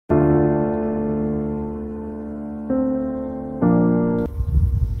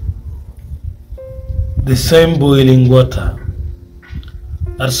The same boiling water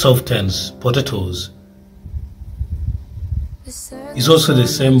that softens potatoes is also the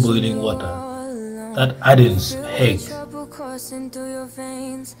same boiling water that hardens egg.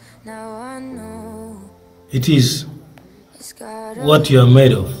 It is what you are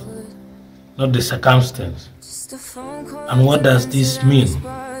made of, not the circumstance. And what does this mean?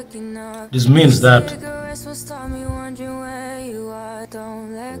 This means that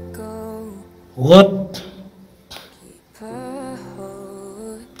what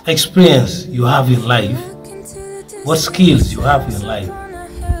experience you have in life, what skills you have in life,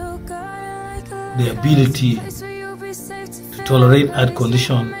 the ability to tolerate hard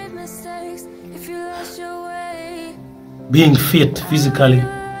conditions, being fit physically,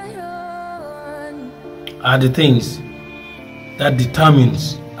 are the things that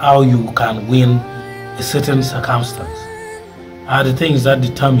determines how you can win a certain circumstance, are the things that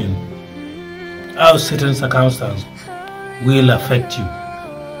determine how certain circumstance will affect you.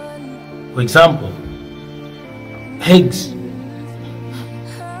 For example, eggs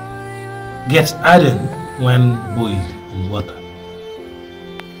gets hardened when boiled in water,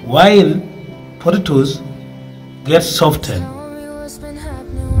 while potatoes get softened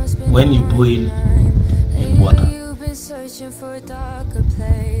when you boil in water.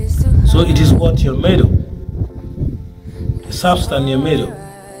 So it is what you're made of, the substance you're made of,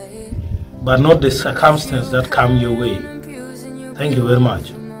 but not the circumstance that come your way. Thank you very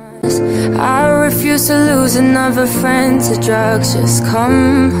much. I refuse to lose another friend to drugs. Just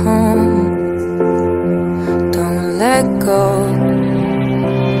come home, don't let go.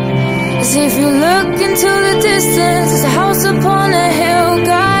 As if you look into the distance, there's a house upon a hill.